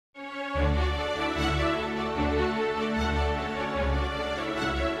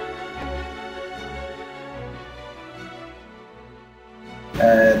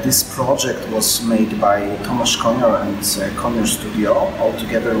This project was made by Tomasz Konior and Konior Studio, all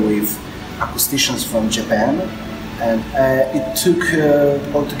together with acousticians from Japan. And it took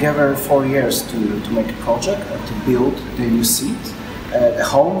altogether 4 years to make a project and to build the new seat, a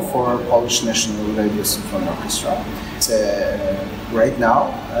home for Polish National Radio Symphony Orchestra. Right now,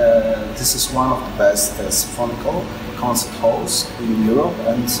 this is one of the best symphonical concert halls in Europe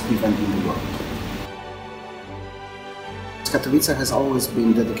and even in the world. Katowice has always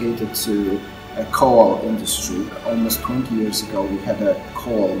been dedicated to a coal industry. Almost 20 years ago we had a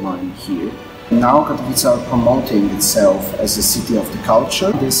coal mine here. Now Katowice are promoting itself as a city of the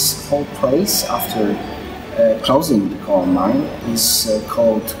culture. This whole place, after closing the coal mine, is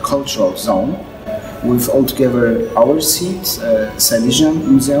called Cultural Zone, with altogether our seat, Silesian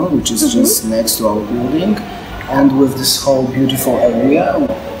Museum, which is just next to our building, and with this whole beautiful area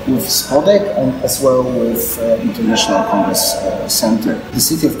with Spodek and as well with International Congress Center. The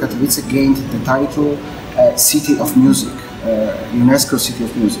city of Katowice gained the title City of Music, UNESCO City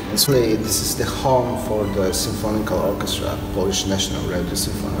of Music. This is the home for the Symphonical Orchestra, Polish National Radio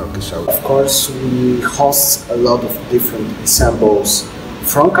Symphony Orchestra. Of course, we host a lot of different ensembles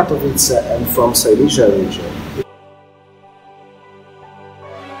from Katowice and from Silesia region.